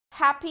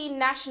happy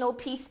National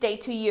Peace Day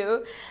to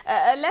you.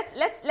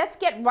 Let's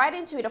get right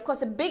into it. Of course,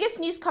 the biggest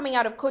news coming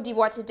out of Cote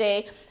d'Ivoire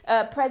today,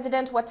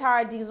 President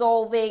Ouattara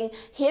dissolving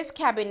his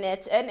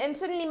cabinet. And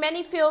certainly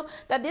many feel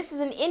that this is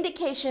an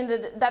indication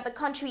that the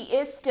country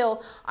is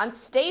still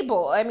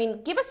unstable. I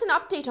mean, give us an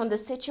update on the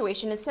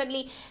situation. And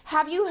certainly,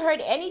 have you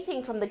heard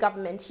anything from the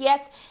government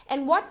yet?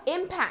 And what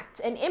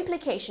impact and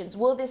implications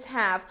will this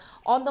have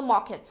on the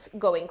markets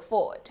going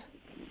forward?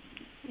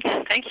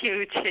 Thank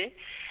you, Uche.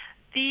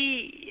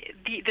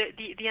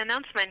 The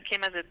announcement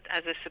came as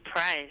a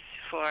surprise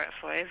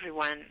for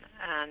everyone,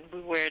 and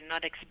we were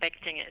not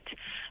expecting it.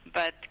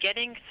 But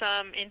getting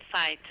some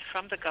insight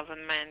from the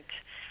government,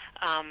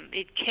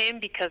 it came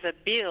because a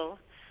bill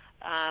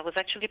was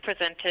actually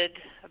presented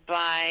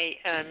by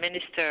a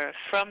minister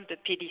from the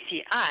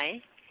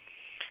PDCI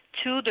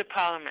to the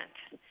parliament.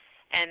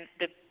 And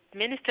the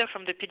minister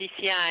from the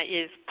PDCI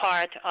is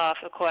part of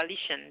a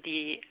coalition,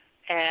 the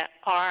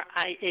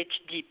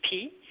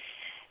RIHDP.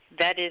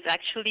 That is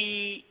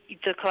actually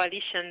the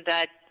coalition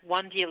that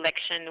won the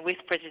election with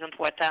President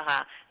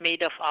Ouattara,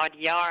 made of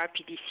RDR,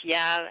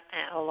 PDCL,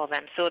 and all of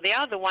them. So they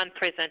are the one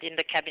present in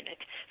the cabinet.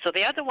 So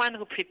they are the one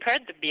who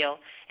prepared the bill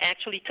and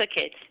actually took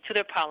it to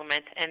the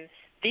parliament. And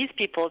these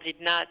people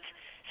did not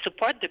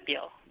support the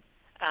bill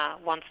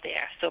once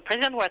there. So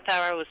President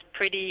Ouattara was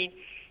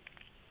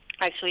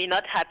actually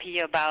not happy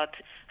about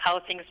how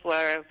things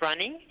were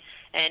running,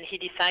 and he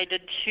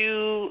decided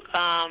to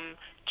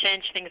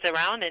change things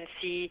around and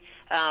see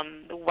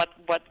what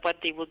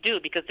they will do,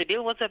 because the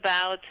bill was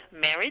about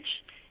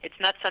marriage. It's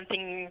not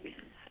something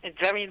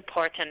very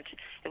important.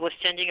 It was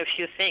changing a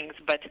few things,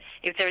 but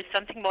if there is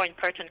something more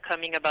important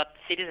coming about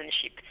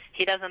citizenship,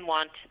 he doesn't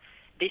want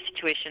this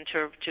situation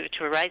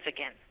to arise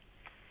again.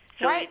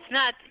 So right. It's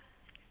not.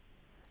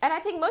 And I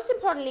think most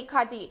importantly,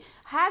 Kadi,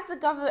 has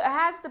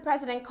the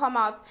president come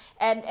out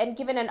and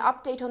given an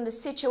update on the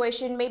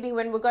situation? Maybe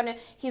when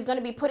he's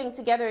gonna be putting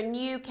together a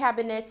new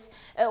cabinet.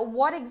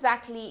 What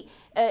exactly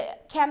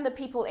can the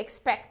people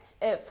expect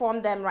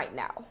from them right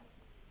now?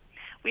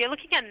 We are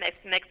looking at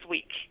next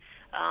week.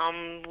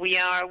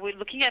 We're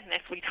looking at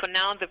next week. For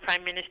now, the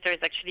prime minister is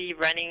actually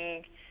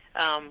running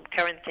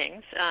current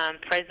things.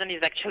 President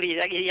is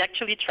he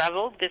actually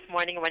traveled this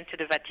morning, went to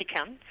the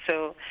Vatican.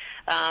 So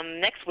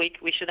next week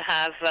we should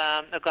have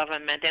a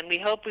government, and we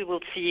hope we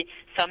will see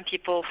some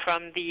people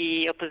from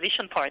the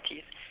opposition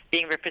parties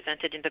being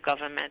represented in the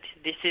government.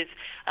 This is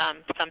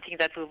something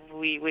that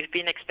we've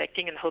been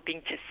expecting and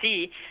hoping to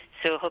see.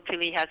 So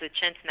hopefully he has a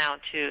chance now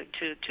to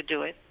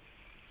do it.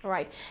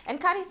 Right.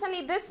 And Kadi,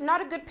 certainly this is not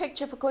a good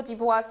picture for Cote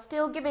d'Ivoire,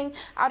 still giving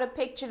out a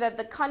picture that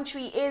the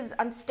country is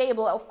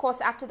unstable, of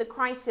course, after the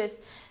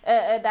crisis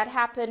that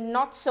happened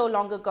not so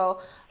long ago.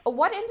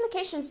 What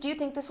implications do you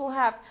think this will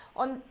have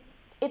on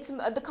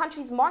the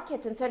country's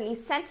markets and certainly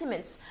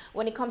sentiments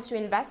when it comes to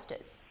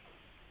investors?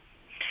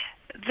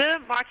 The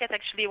market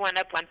actually went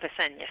up 1%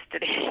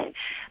 yesterday.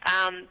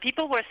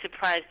 People were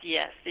surprised,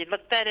 yes. It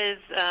looked at it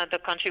as the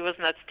country was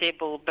not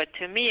stable, but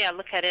to me, I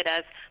look at it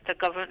as the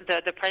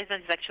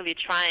president is actually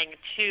trying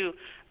to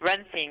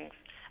run things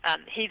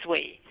his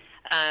way.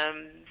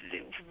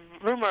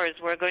 Rumors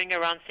were going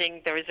around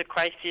saying there is a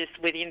crisis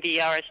within the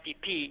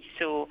RHDP,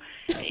 so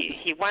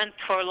he went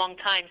for a long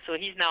time, so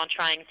he's now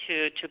trying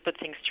to put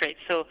things straight.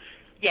 So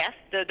yes,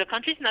 the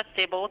country is not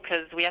stable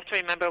because we have to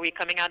remember we're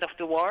coming out of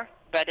the war,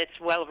 but it's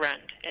well run,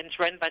 and it's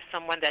run by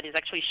someone that is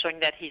actually showing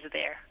that he's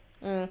there.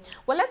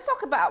 Well, let's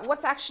talk about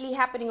what's actually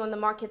happening on the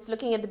markets.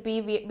 Looking at the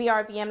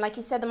BRVM, like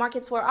you said, the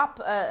markets were up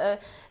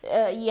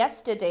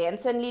yesterday, and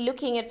certainly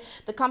looking at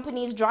the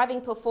companies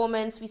driving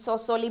performance, we saw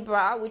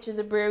Solibra, which is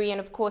a brewery,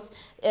 and of course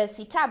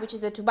CITAB, which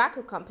is a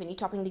tobacco company,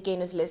 topping the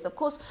gainers list. Of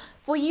course,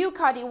 for you,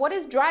 Kadi, what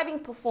is driving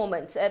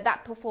performance,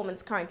 that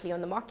performance currently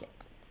on the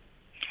market?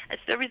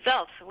 It's the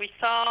results. We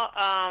saw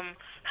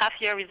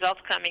half-year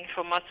results coming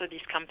from most of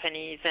these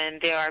companies,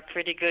 and they are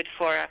pretty good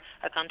for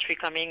a country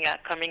coming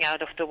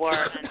out of the war.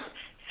 And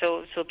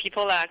so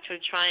people are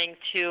actually trying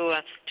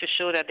to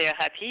show that they're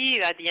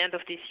happy. At the end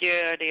of this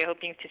year, they're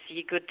hoping to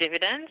see good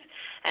dividends.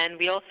 And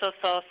we also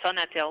saw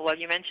Sonatel. Well,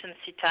 you mentioned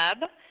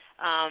CITAB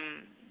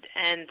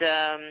and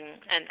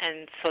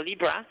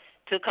Solibra,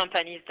 two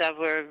companies that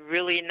were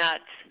really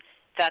not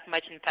that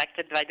much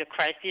impacted by the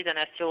crisis and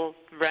are still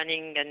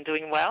running and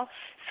doing well.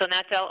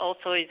 Sonatel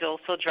is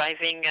also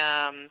driving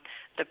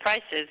the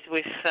prices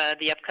with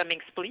the upcoming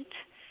split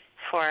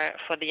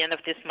for the end of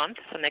this month,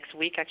 so next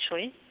week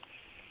actually.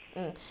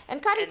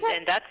 And Kadi,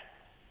 and that's.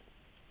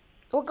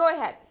 Well, go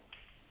ahead.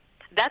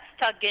 That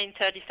stock gained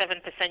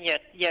 37%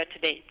 year to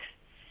date.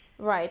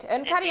 Right,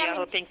 and Kadi, we are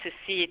hoping to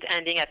see it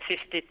ending at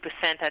 50%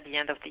 at the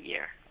end of the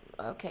year.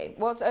 Okay.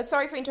 Well,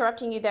 sorry for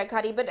interrupting you there,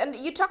 Kadi, but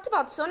you talked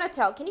about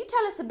Sonatel. Can you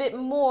tell us a bit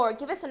more,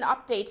 give us an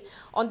update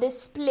on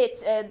this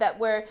split that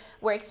we're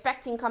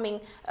expecting coming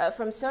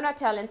from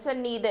Sonatel, and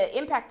certainly the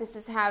impact this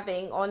is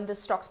having on the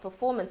stock's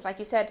performance? Like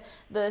you said,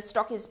 the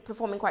stock is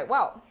performing quite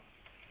well.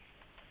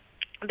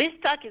 This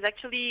stock is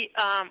actually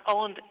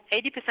owned,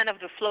 80% of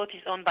the float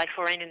is owned by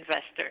foreign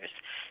investors.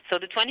 So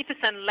the 20%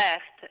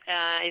 left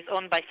is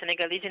owned by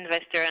Senegalese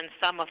investors and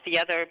some of the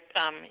other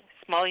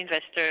small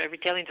investor,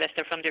 retail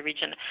investor from the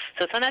region.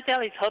 So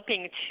Sonatel is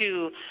hoping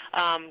to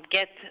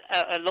get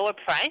a lower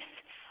price.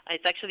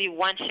 It's actually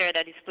one share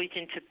that is split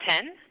into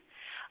 10.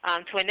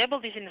 To enable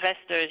these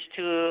investors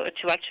to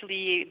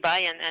actually buy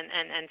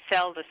and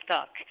sell the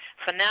stock.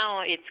 For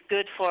now, it's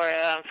good for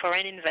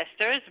foreign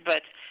investors,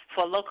 but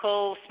for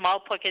local small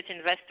pocket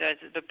investors,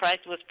 the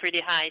price was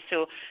pretty high.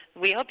 So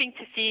we're hoping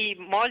to see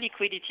more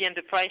liquidity, and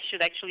the price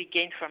should actually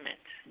gain from it.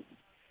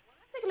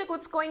 Let's take a look at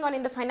what's going on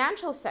in the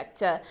financial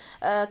sector,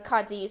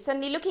 Kadi.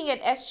 Suddenly looking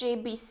at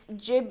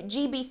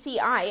GBCI,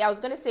 I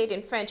was going to say it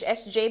in French,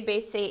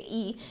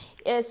 SGBCI,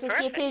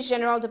 Société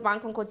Générale de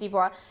Banque en Côte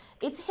d'Ivoire.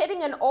 It's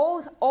hitting an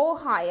all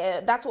high.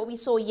 That's what we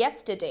saw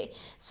yesterday.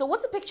 So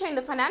what's the picture in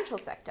the financial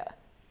sector?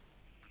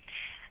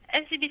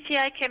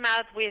 SGBCI came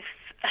out with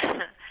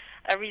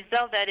a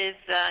result that is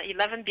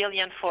 11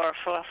 billion for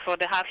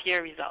the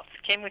half-year results.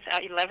 Came with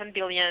 11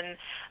 billion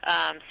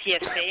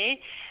CFA.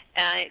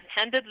 It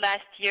ended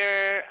last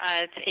year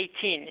at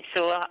 18.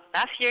 So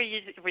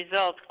half-year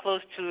result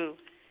close to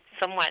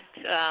somewhat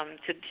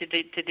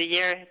to the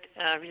year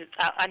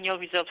annual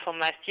result from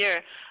last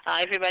year.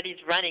 Everybody's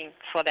running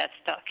for that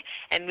stock,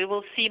 and we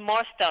will see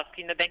more stock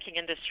in the banking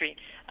industry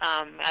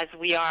as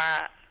we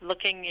are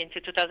looking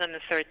into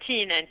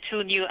 2013 and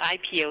 2 new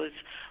IPOs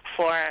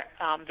for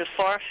the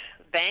 4th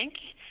bank,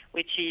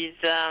 which is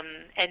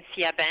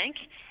NCA Bank,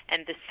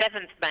 and the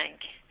 7th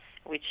bank,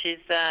 which is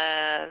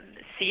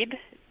SIB,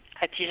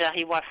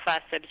 Attijari Wafa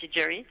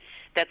subsidiary,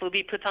 that will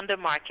be put on the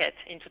market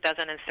in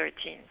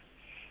 2013.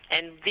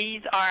 And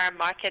these are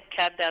market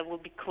cap that will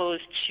be close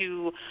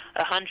to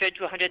 100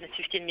 to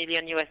 115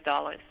 million US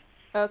dollars.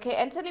 Okay,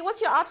 and Tony,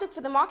 what's your outlook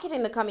for the market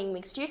in the coming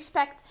weeks? Do you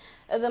expect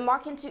the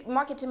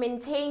market to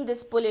maintain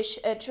this bullish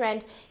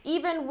trend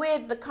even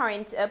with the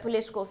current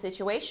political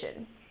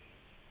situation?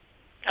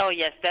 Oh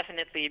yes,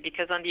 definitely,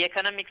 because on the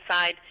economic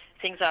side,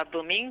 things are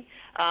booming.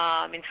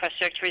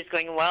 Infrastructure is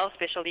going well,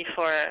 especially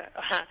for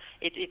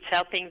it's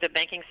helping the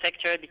banking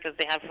sector because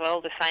they have all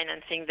the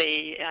financing.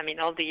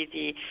 All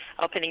the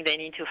opening they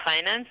need to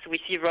finance. We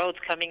see roads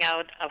coming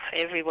out of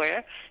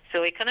everywhere.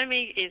 So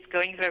economy is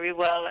going very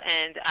well,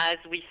 and as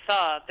we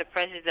saw, the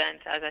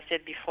president, as I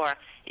said before,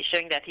 is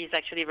showing that he's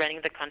actually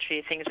running the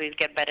country. Things will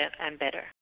get better and better.